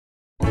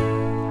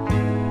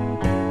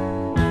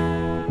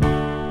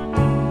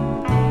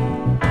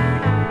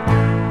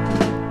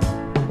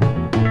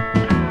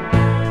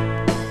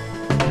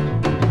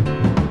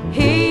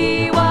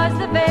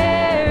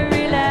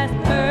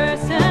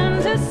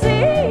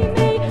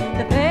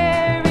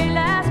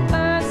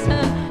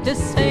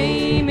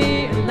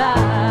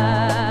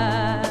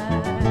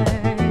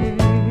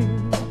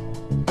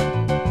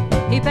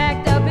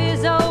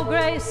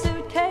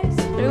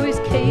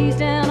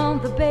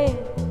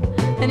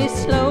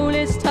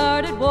slowly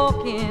started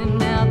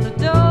walking out the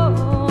door.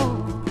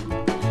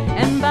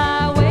 And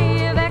by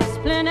way of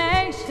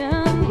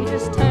explanation, he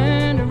just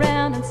turned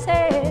around and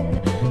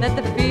said that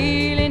the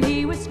feeling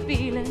he was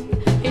feeling,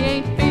 he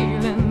ain't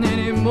feeling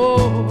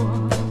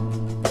anymore.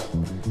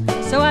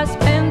 So I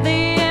spent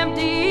the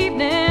empty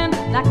evening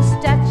like a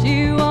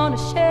statue on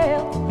a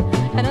shelf,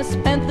 and I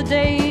spent the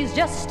days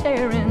just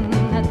staring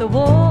at the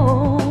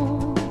wall.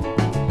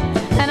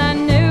 And I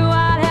knew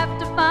I'd have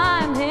to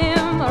find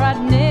him or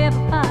I'd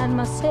never find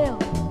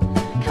myself,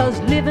 'cause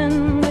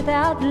living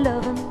without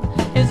loving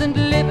isn't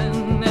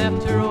living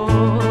after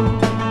all.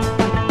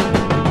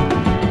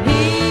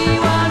 He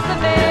was the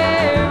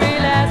very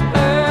last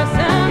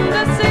person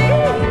to see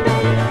me,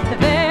 the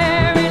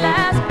very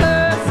last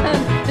person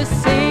to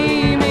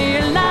see me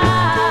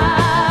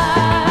alive.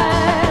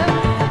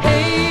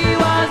 He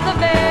was the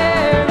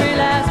very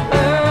last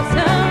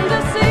person to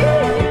see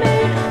me,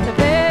 the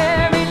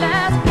very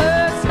last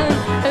person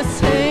to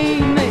see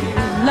me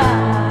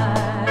alive.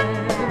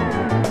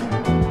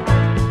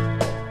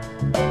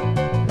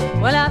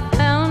 Well, I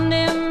found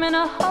him in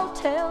a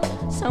hotel,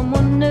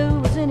 someone new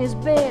was in his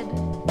bed.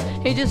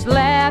 He just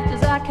laughed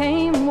as I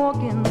came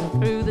walking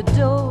through the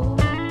door.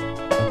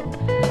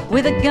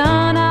 With a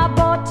gun I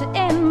bought to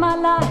end my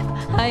life,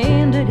 I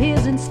ended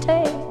his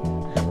instead.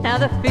 Now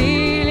the fear